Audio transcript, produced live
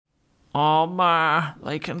Oh, ma,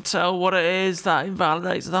 they can tell what it is. That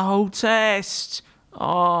invalidates the whole test.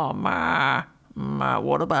 Oh, ma,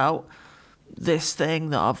 what about this thing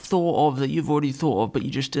that I've thought of, that you've already thought of, but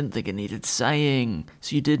you just didn't think it needed saying,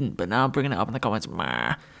 so you didn't, but now I'm bringing it up in the comments,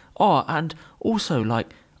 ma. Oh, and also,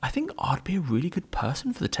 like, I think I'd be a really good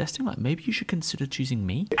person for the testing. Like, maybe you should consider choosing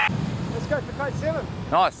me. Let's go for kite 7.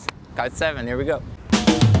 Nice. Kite 7, here we go.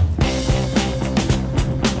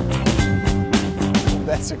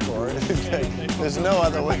 That's a chord. There's no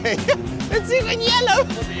other way. It's even yellow.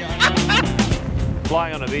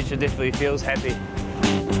 Flying on a beach, it definitely feels happy.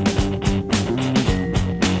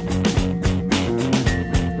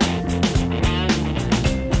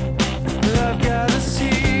 I've got a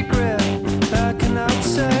secret I cannot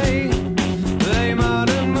say. Lay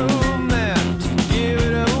modern movement to give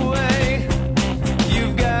it away.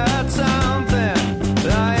 You've got something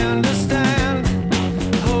I understand.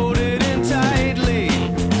 Hold it in tightly,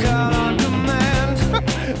 call on command.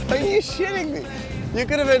 Are you shitting me? You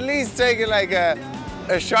could have at least taken like a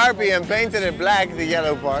Sharpie and painted it black, the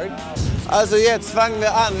yellow part. Also jetzt fangen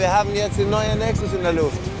wir an. Wir haben jetzt den neuen Nexus in der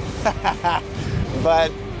Luft.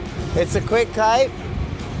 But it's a quick kite.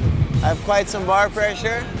 I have quite some bar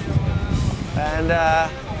pressure. And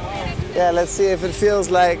yeah, let's see if it feels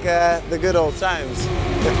like the good old times.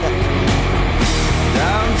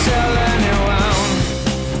 Don't tell anyone.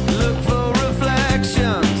 Look for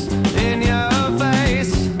reflections in your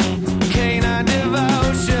face. Canine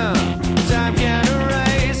devotion, time can't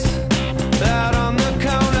erase. Out on the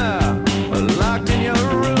corner, locked in your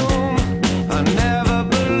room. I never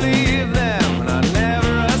believe them, and I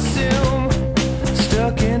never assume.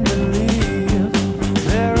 Stuck in belief,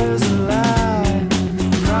 there is a lie.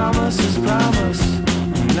 Promise is promise,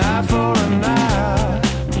 not for a night.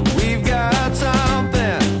 We've got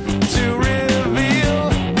something to reveal.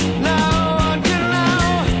 No one can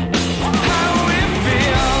know how we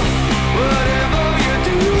feel. Whatever you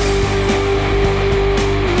do,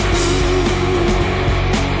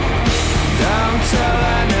 don't tell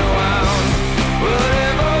anyone.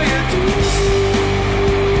 Whatever you do,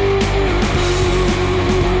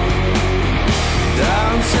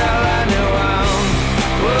 don't tell anyone.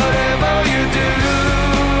 Whatever you do,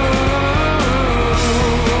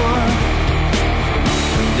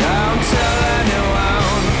 don't tell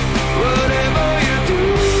anyone. Whatever you do,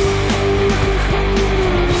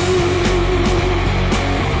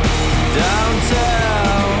 don't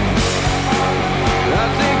tell. I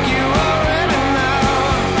think you already know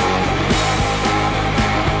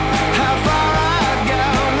how far I'd go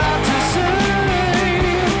not to say.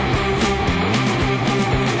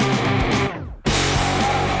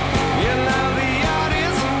 You know the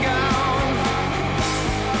audience gone.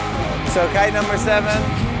 So kite number 7,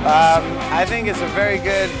 I think it's a very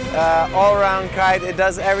good all-round kite. It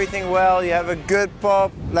does everything well. You have a good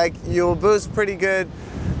pop, like you'll boost pretty good.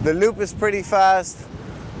 The loop is pretty fast.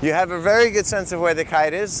 You have a very good sense of where the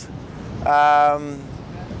kite is. But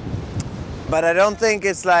I don't think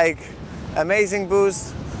it's like amazing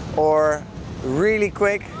boost or really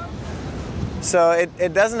quick. So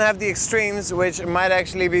it doesn't have the extremes, which might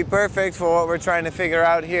actually be perfect for what we're trying to figure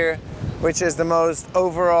out here, which is the best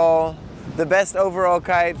overall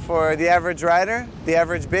kite for the average rider, the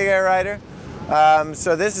average big air rider.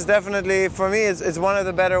 So this is definitely, for me, it's one of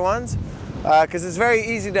the better ones because it's very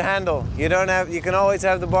easy to handle. You can always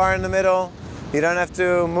have the bar in the middle. You don't have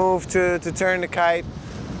to move to turn the kite.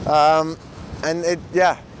 And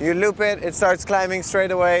you loop it, it starts climbing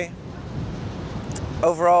straight away.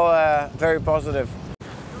 Overall, very positive.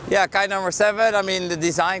 Yeah, kite number 7. I mean, the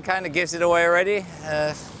design kind of gives it away already.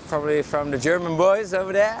 Probably from the German boys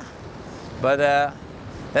over there. But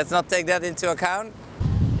let's not take that into account.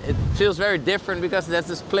 It feels very different because that's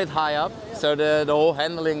a split high up, so the whole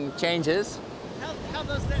handling changes. How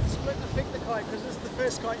does that split affect the kite? Because this is the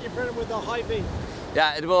first kite you've ridden with a high V.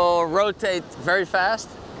 Yeah, it will rotate very fast.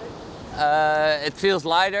 It feels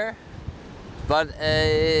lighter, but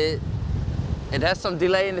it has some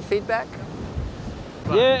delay in the feedback.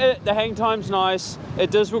 Yeah, the hang time's nice. It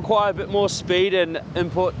does require a bit more speed and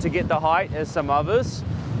input to get the height as some others,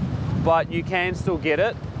 but you can still get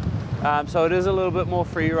it. So it is a little bit more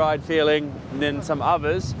free ride feeling than some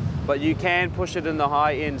others, but you can push it in the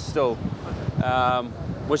high end still,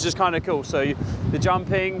 which is kind of cool. So the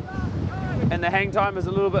jumping and the hang time is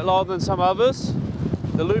a little bit lower than some others.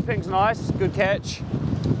 The looping's nice, good catch,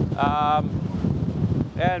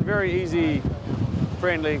 and very easy,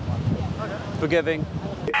 friendly, forgiving.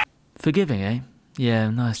 Forgiving, eh? Yeah,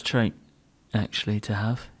 nice trait, actually, to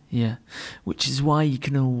have. Yeah. Which is why you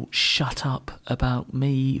can all shut up about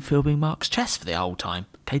me filming Marc's chest for the whole time.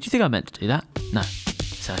 Okay, do you think I meant to do that? No.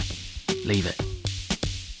 So, leave it.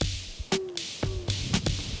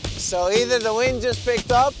 So either the wind just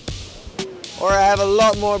picked up, or I have a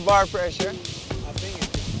lot more bar pressure.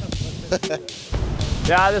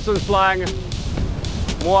 Yeah, this one's flying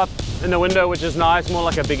more up in the window, which is nice, more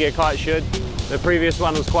like a big air kite should. The previous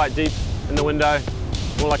one was quite deep in the window,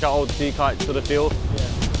 more like an old sea kite sort of feel. Yeah.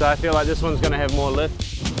 So I feel like this one's going to have more lift.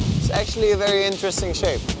 It's actually a very interesting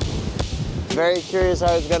shape. Very curious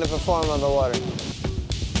how it's going to perform on the water.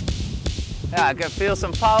 Yeah, I can feel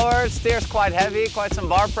some power. It steers quite heavy, quite some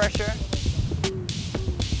bar pressure.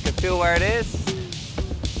 You can feel where it is.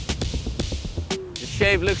 The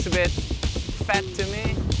shape looks a bit fat to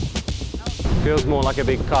me. Feels more like a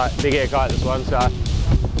big air kite, this one, so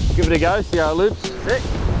give it a go, see how it loops. Sick.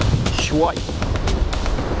 Schwite.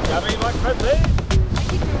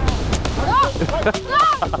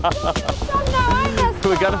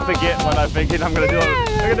 We're gonna forget what I'm thinking. I'm gonna do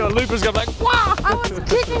a looper's gonna be like, wow! I was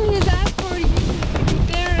kicking his ass for you to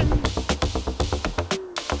be there and...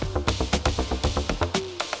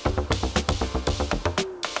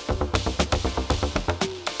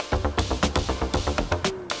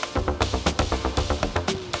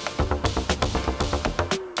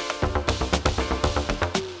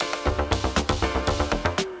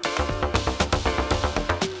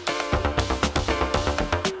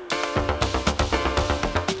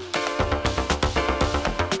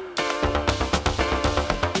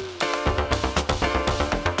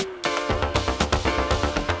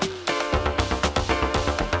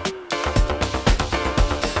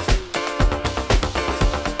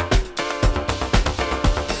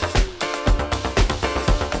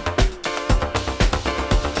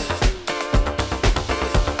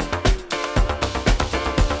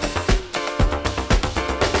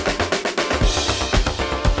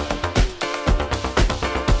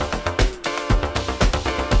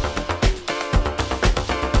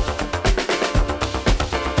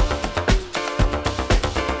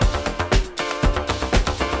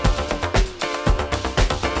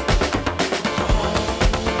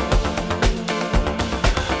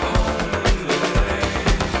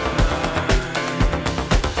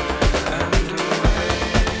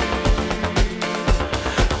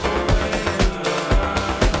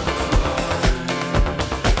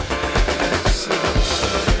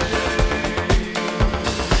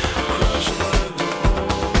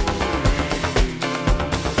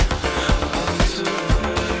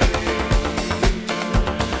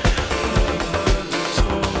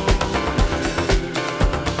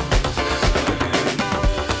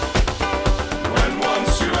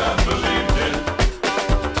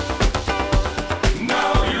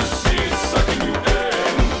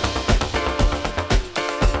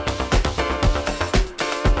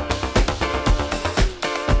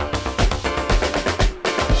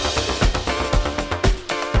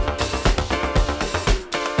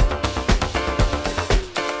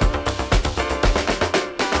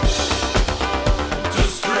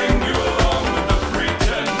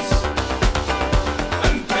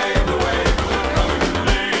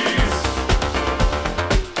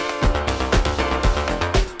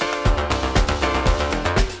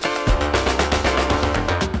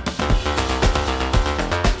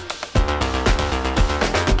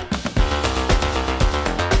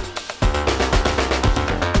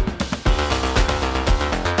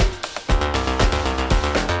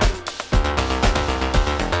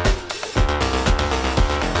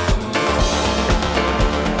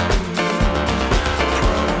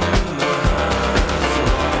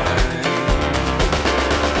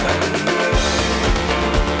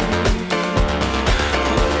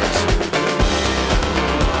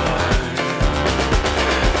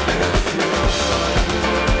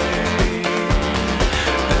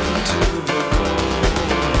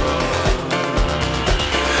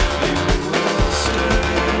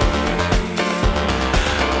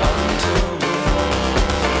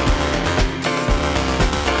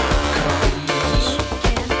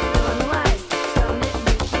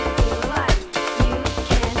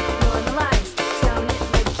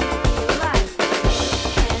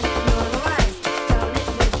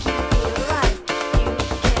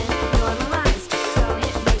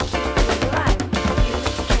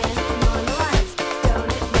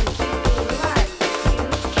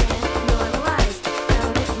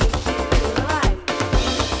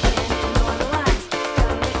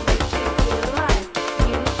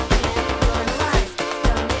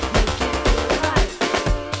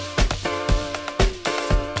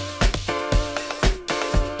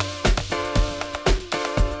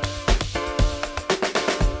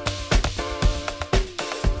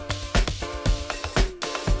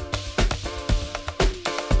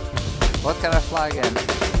 What can I fly again?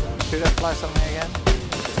 Should I fly something again?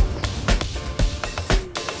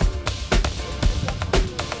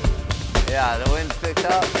 Yeah, the wind picked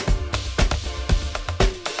up.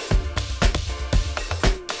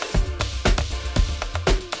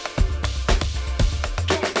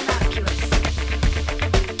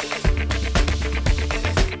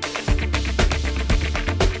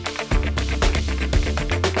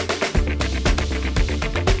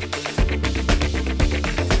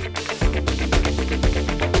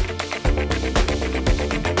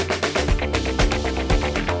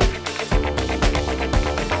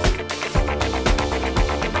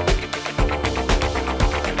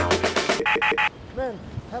 Man,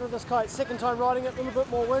 how did this kite? Second time riding it, a little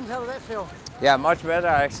bit more wind. How did that feel? Yeah, much better.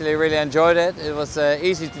 I actually really enjoyed it. It was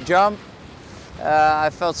easy to jump. I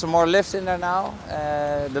felt some more lift in there now.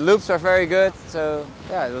 The loops are very good, so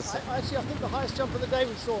yeah, it was. Actually, I think the highest jump of the day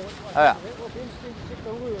we saw. Yeah. It will be interesting to check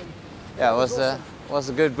the woo. Yeah, it was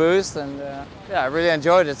a good boost, and yeah, I really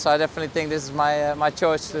enjoyed it. So I definitely think this is my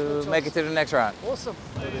choice to make it to the next round. Awesome.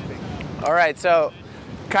 All right, so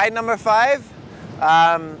kite number 5.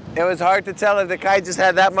 It was hard to tell if the kite just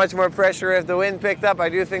had that much more pressure if the wind picked up. I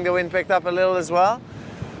do think the wind picked up a little as well.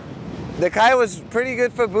 The kite was pretty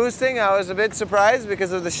good for boosting. I was a bit surprised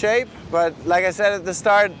because of the shape, but like I said at the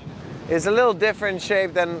start, it's a little different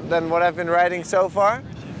shape than what I've been riding so far.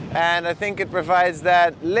 And I think it provides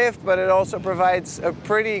that lift, but it also provides a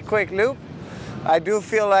pretty quick loop. I do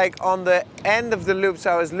feel like on the end of the loops,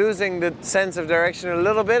 I was losing the sense of direction a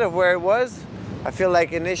little bit of where it was. I feel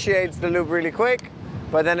like it initiates the loop really quick,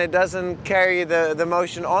 but then it doesn't carry the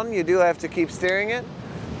motion on. You do have to keep steering it,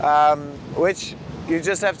 which you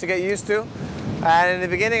just have to get used to. And in the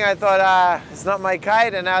beginning I thought, it's not my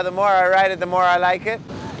kite, and now the more I ride it, the more I like it.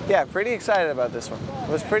 Yeah, pretty excited about this one.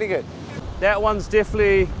 It was pretty good. That one's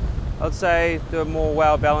definitely, I'd say, the more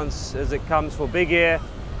well balanced as it comes for big air,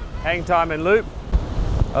 hang time and loop.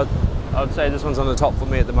 I'd say this one's on the top for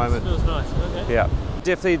me at the moment. Feels nice, okay. Yeah.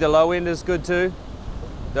 Definitely the low end is good too.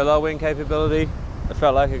 The low end capability. I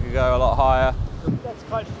felt like it could go a lot higher. That's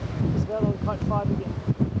kite, is that on kite 5 again?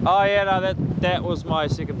 Oh yeah, no, that was my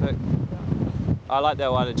second pick. I like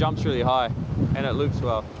that one. It jumps really high and it loops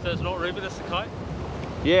well. So it's not Ruben, it's the kite?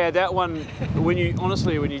 Yeah, that one, when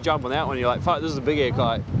you jump on that one, you're like, fuck, this is a big air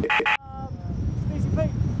kite. Steezy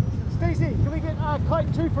Pete. Steezy, can we get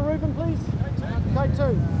kite 2 for Ruben, please? Kite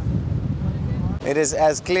 2. It is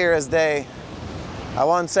as clear as day. I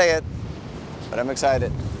won't say it, but I'm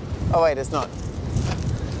excited. Oh wait, it's not.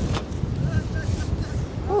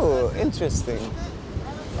 Ooh, interesting.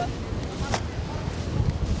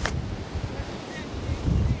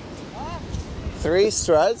 Three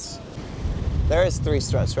struts. There is 3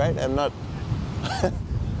 struts, right? I'm not.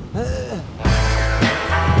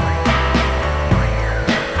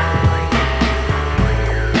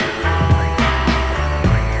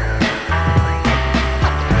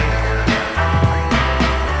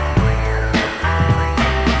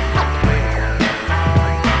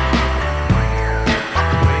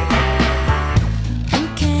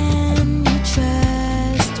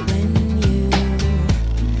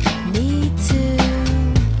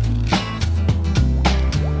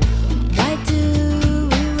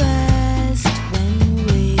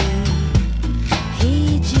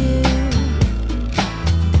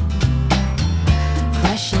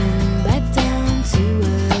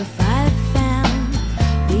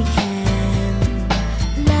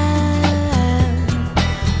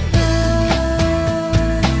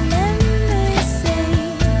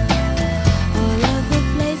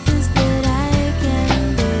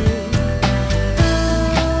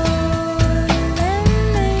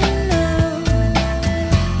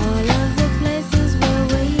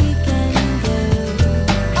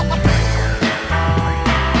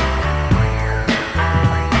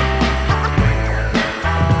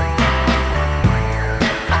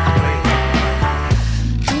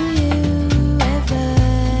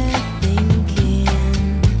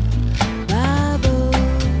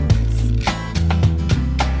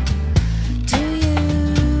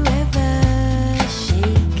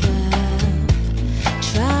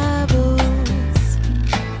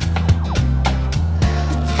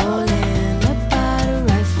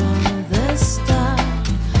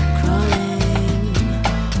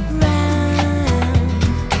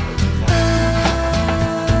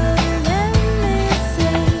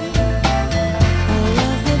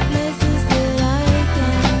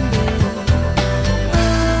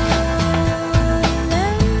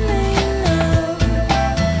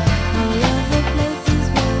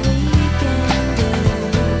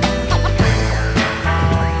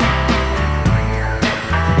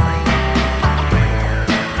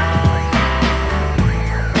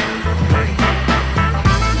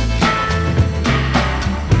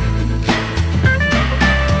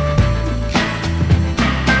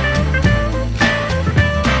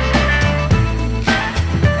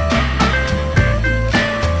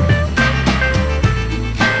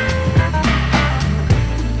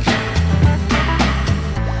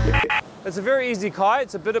 very easy kite.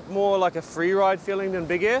 It's a bit more like a free ride feeling than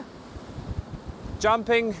big air.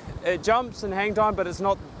 Jumping, it jumps in hang time, but it's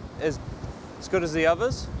not as good as the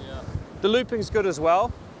others. Yeah. The looping's good as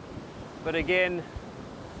well, but again,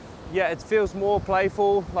 yeah, it feels more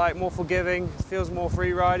playful, like more forgiving. It feels more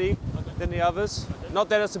free ridey than the others. Not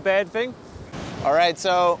that it's a bad thing. All right,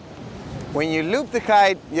 so when you loop the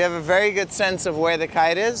kite, you have a very good sense of where the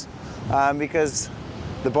kite is because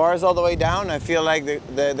the bar is all the way down. I feel like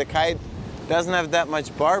the kite doesn't have that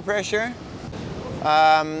much bar pressure.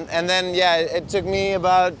 And then, yeah, it took me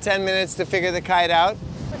about 10 minutes to figure the kite out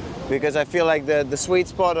because I feel like the sweet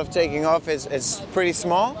spot of taking off is pretty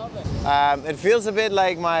small. It feels a bit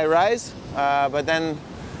like my Rise, but then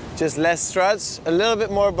just less struts, a little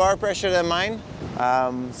bit more bar pressure than mine.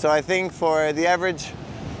 So I think for the average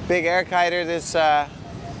big air kiter,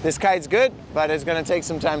 this kite's good, but it's gonna take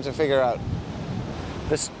some time to figure out.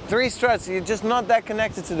 The 3 struts, you're just not that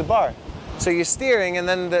connected to the bar. So you're steering and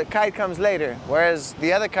then the kite comes later. Whereas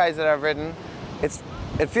the other kites that I've ridden,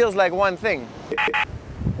 it feels like one thing.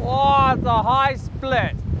 Oh, it's a high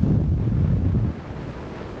split.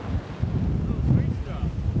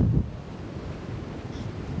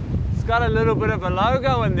 It's got a little bit of a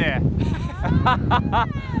logo in there.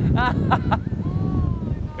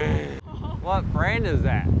 What brand is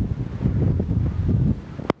that?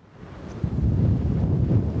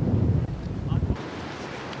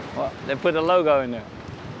 What? They put a logo in there.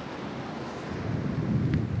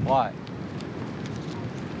 Why?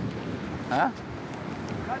 Huh?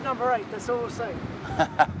 Kite number 8, that's all we'll say.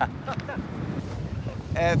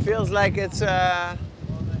 It feels like it's a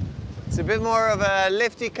bit more of a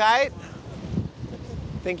lifty kite.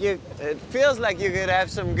 It feels like you could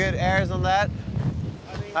have some good airs on that.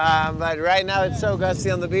 But right now it's so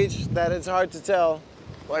gusty on the beach that it's hard to tell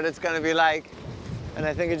what it's going to be like. And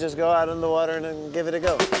I think you just go out on the water and then give it a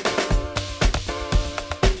go.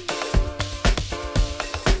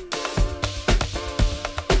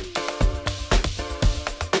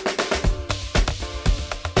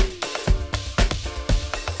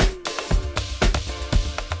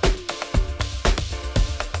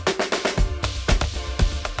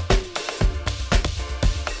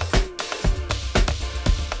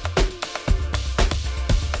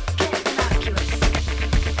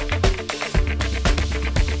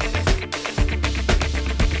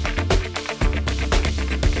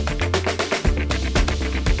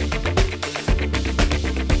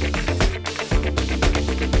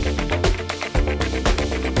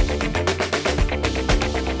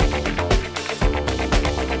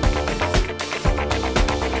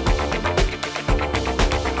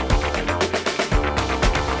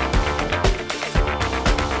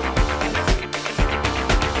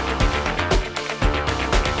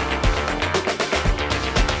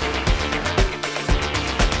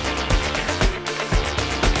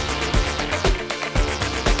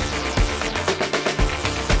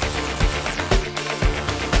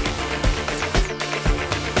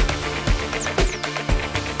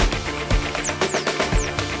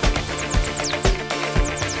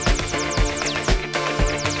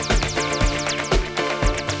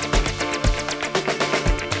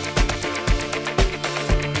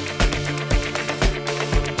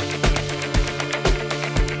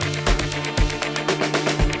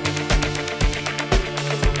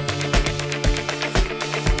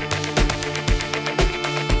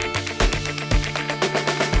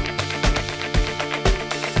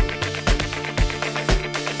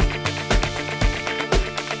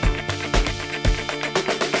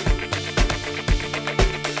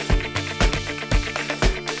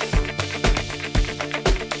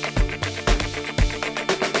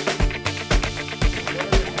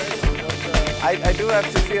 I do have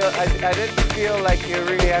to feel, I did feel like you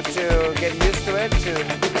really have to get used to it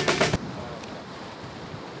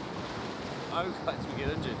We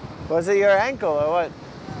get injured. Was it your ankle or what?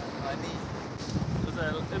 My knee. It was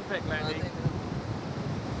an impact landing. I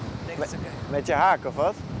think it's okay. Met je haak of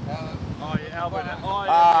wat? Oh, your elbow. Oh, yeah.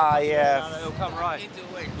 Ah, yeah. It'll come right.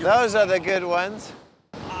 Those are the good ones.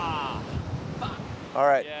 Ah, fuck. All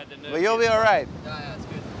right. Yeah, the nerve But you'll be all right. Yeah, it's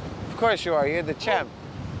good. Of course you are. You're the champ.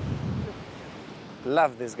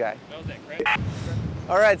 Love this guy. That was that crack.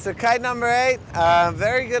 All right, so kite number 8,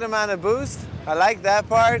 very good amount of boost. I like that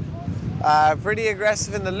part. Pretty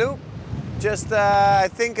aggressive in the loop. Just, I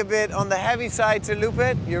think a bit on the heavy side to loop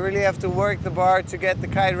it. You really have to work the bar to get the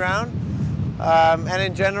kite round. And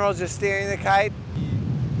in general, just steering the kite.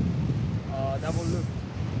 Double loop.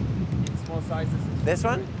 Small sizes. This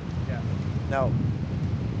one? Yeah. No.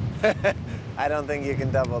 I don't think you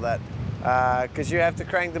can double that. Because you have to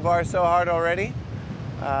crank the bar so hard already.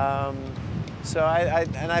 So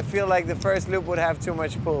I feel like the first loop would have too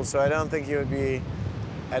much pull, so I don't think you'd be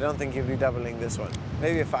doubling this one.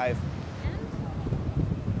 Maybe a 5.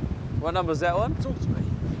 What number is that one? Talk to me.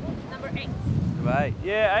 Number 8. Number 8.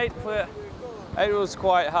 Yeah, 8. 8 was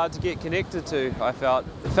quite hard to get connected to, I felt.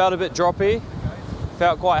 It felt a bit droppy.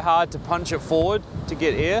 Felt quite hard to punch it forward to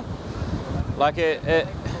get air. Like it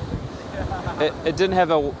didn't have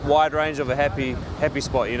a wide range of a happy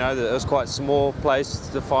spot, you know. It was quite a small place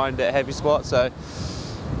to find that happy spot. So,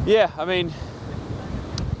 yeah, I mean,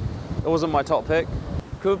 it wasn't my top pick.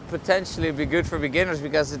 Could potentially be good for beginners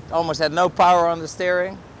because it almost had no power on the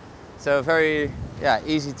steering. So very,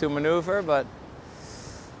 easy to maneuver, but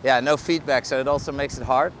no feedback, so it also makes it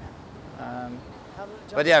hard.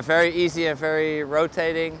 But yeah, very easy and very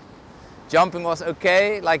rotating. Jumping was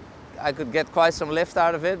okay, like I could get quite some lift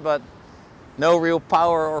out of it, but no real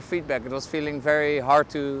power or feedback. It was feeling very hard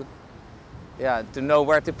to know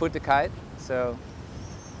where to put the kite. So,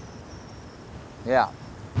 yeah.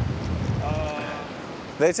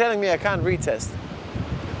 They're telling me I can't retest.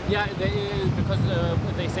 Yeah, because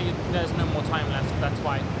they say there's no more time left. That's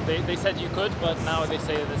why they said you could, but now they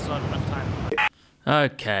say there's not enough time.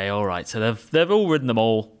 Okay, all right. So they've all ridden them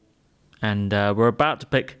all, and we're about to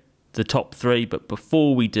pick the top 3. But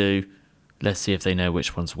before we do, let's see if they know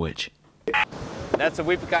which one's which. That's a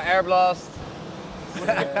Wipika Air Blast.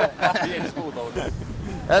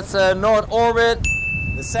 That's a North Orbit.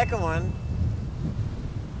 The second one.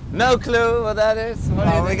 No clue what that is. What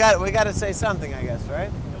do you We think? got to say something, I guess, right?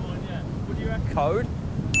 What do you reckon? Code?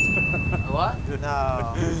 What?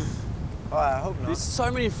 No. Oh, I hope not. There's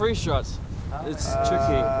so many free shots. It's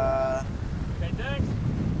tricky. Okay, thanks.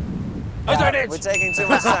 We're taking too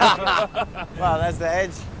much time. Well, that's the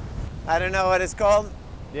edge. I don't know what it's called.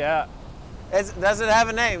 Yeah. Does it have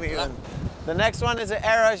a name even? The next one is an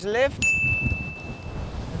Airrush lift.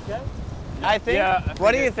 Okay. I think. Yeah,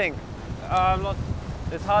 What do you think?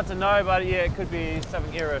 It's hard to know, but yeah, it could be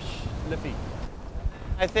something airish, liffy.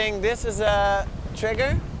 I think this is a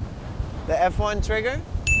trigger, the F1 trigger.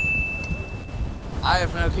 I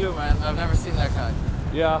have no clue, man. I've never seen that kite.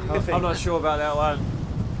 Yeah, think? I'm not sure about that one.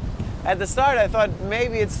 At the start, I thought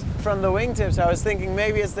maybe it's from the wingtips. I was thinking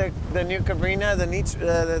maybe it's the new Cabrina,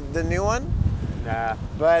 the new one. Nah.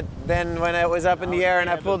 But then when I was up in the air and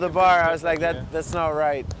I pulled the bar, I was like, that's not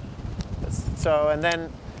right. So, and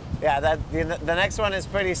then, yeah, the next one is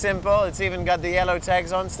pretty simple. It's even got the yellow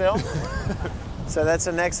tags on still. So that's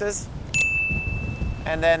a Nexus.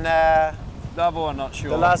 And then The other one, not sure.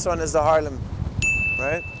 the last one is the Harlem,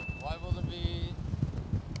 right? Why will it be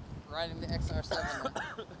riding the XR7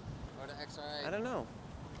 or the XR8? I don't know.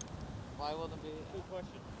 Why will it be? Good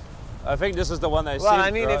question. I think this is the one they Well, sent,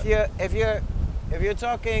 I mean, right? if you're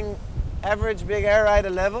talking average big air rider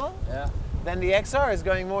level, Yeah. then the XR is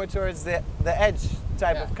going more towards the edge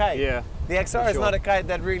type of kite. Yeah. The XR is sure. not a kite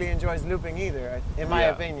that really enjoys looping either, in my Yeah.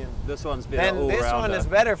 opinion. This one's been Then all this one rounder. is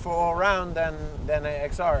better for all round than an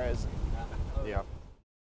XR is. Yeah.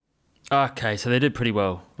 Okay, so they did pretty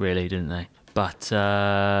well, really, didn't they? But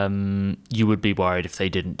you would be worried if they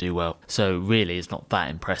didn't do well. So really, it's not that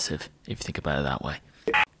impressive if you think about it that way.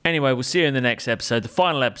 Anyway, we'll see you in the next episode, the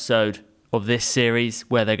final episode of this series,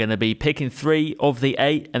 where they're going to be picking 3 of the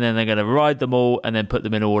 8, and then they're going to ride them all and then put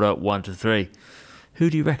them in order 1 to 3. Who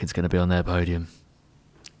do you reckon's going to be on their podium?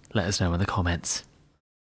 Let us know in the comments.